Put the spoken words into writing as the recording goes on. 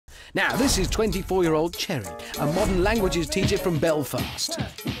Now, this is 24-year-old Cherry, a modern languages teacher from Belfast.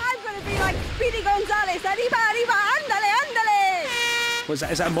 I'm going to be like Speedy Gonzales. Arriba, arriba, ándale,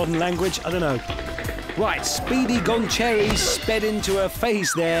 ándale. Is that modern language? I don't know. Right, Speedy Gon-Cherry sped into her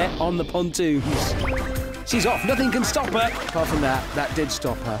face there on the pontoons. She's off. Nothing can stop her. Apart from that did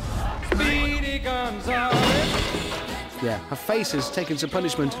stop her. Speedy Gonzales. Yeah, her face has taken some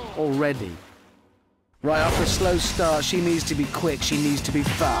punishment already. Right, after a slow start, she needs to be quick, she needs to be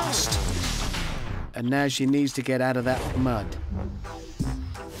fast. And now she needs to get out of that mud.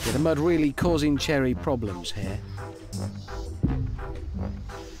 Yeah, the mud really causing Cherry problems here.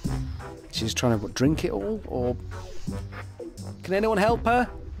 She's trying to drink it all, or... Can anyone help her?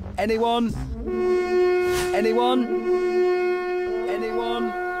 Anyone? Anyone? Anyone?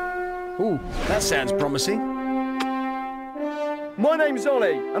 Ooh, that sounds promising. My name's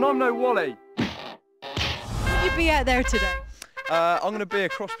Ollie, and I'm no Wally. You'd be out there today. I'm going to be a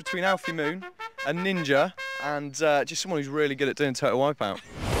cross between Alfie Moon, a ninja, and just someone who's really good at doing total wipeout.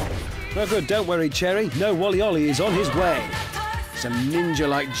 No good, don't worry, Cherry. No Wally Ollie is on his way. Some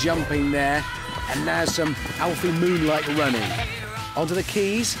ninja-like jumping there, and now some Alfie Moon-like running. Onto the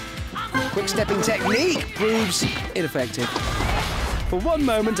keys. Quick stepping technique proves ineffective. For one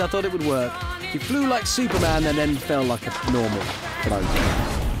moment, I thought it would work. He flew like Superman and then fell like a normal bloke.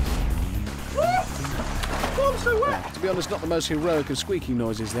 Oh, I'm so wet. To be honest, not the most heroic of squeaking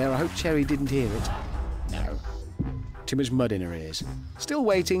noises there. I hope Cherry didn't hear it. No. Too much mud in her ears. Still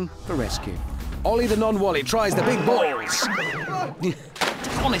waiting for rescue. Ollie the non-Wally tries the big balls. To be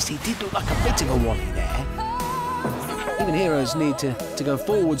honest, he did look like a bit of a Wally there. Even heroes need to go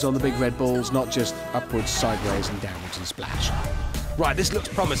forwards on the big red balls, not just upwards, sideways and downwards and splash. Right, this looks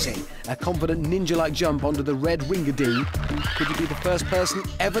promising. A confident ninja-like jump onto the red ringadee. Could you be the first person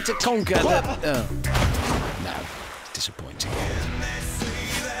ever to conquer the... Oh. No, disappointing.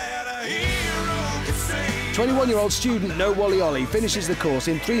 21-year-old student No Wally Ollie finishes the course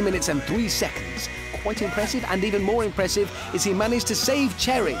in 3 minutes and 3 seconds. Quite impressive, and even more impressive is he managed to save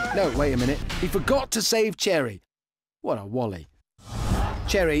Cherry. No, wait a minute. He forgot to save Cherry. What a Wally.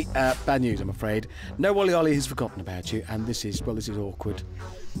 Cherry, bad news, I'm afraid. No Wally Ollie has forgotten about you, and this is awkward.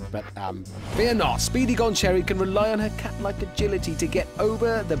 But, fear not. Speedy Gon-Cherry can rely on her cat-like agility to get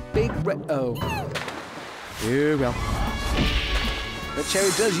over the big red... Oh. You will. But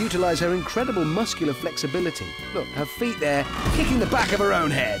Cherry does utilise her incredible muscular flexibility. Look, her feet there, kicking the back of her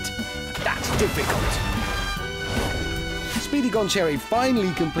own head. That's difficult. Speedy Gon-Cherry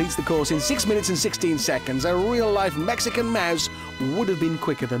finally completes the course in 6 minutes and 16 seconds. A real-life Mexican mouse would have been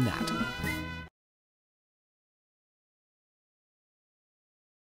quicker than that.